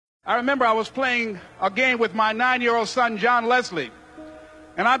I remember I was playing a game with my 9-year-old son, John Leslie,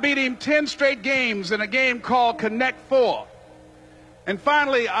 and I beat him 10 straight games in a game called Connect 4. And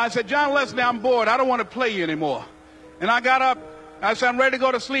finally, I said, John Leslie, I'm bored. I don't want to play you anymore. And I got up. I said, I'm ready to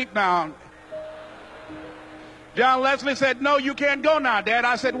go to sleep now. John Leslie said, no, you can't go now, Dad.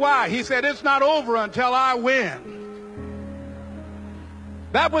 I said, why? He said, it's not over until I win.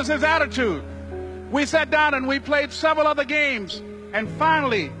 That was his attitude. We sat down and we played several other games. And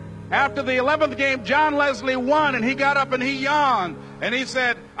finally, after the 11th game, John Leslie won, and he got up and he yawned. And he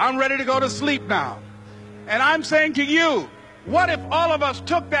said, I'm ready to go to sleep now. And I'm saying to you, what if all of us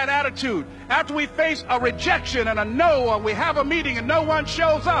took that attitude after we face a rejection and a no, or we have a meeting and no one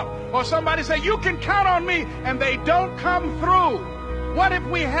shows up, or somebody say, you can count on me, and they don't come through? What if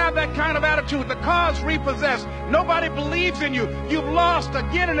we have that kind of attitude? The car's repossessed. Nobody believes in you. You've lost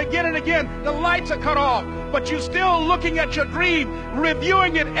again and again and again. The lights are cut off, but you're still looking at your dream,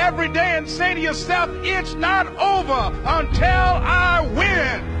 reviewing it every day, and say to yourself, it's not over until I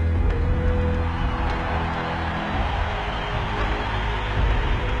win.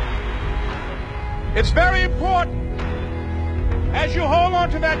 It's very important as you hold on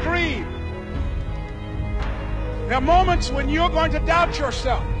to that dream. There are moments when you're going to doubt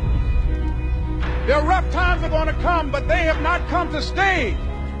yourself. There are rough times that are going to come, but they have not come to stay.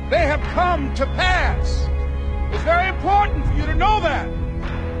 They have come to pass. It's very important for you to know that.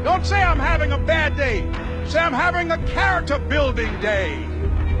 Don't say I'm having a bad day. Say I'm having a character building day.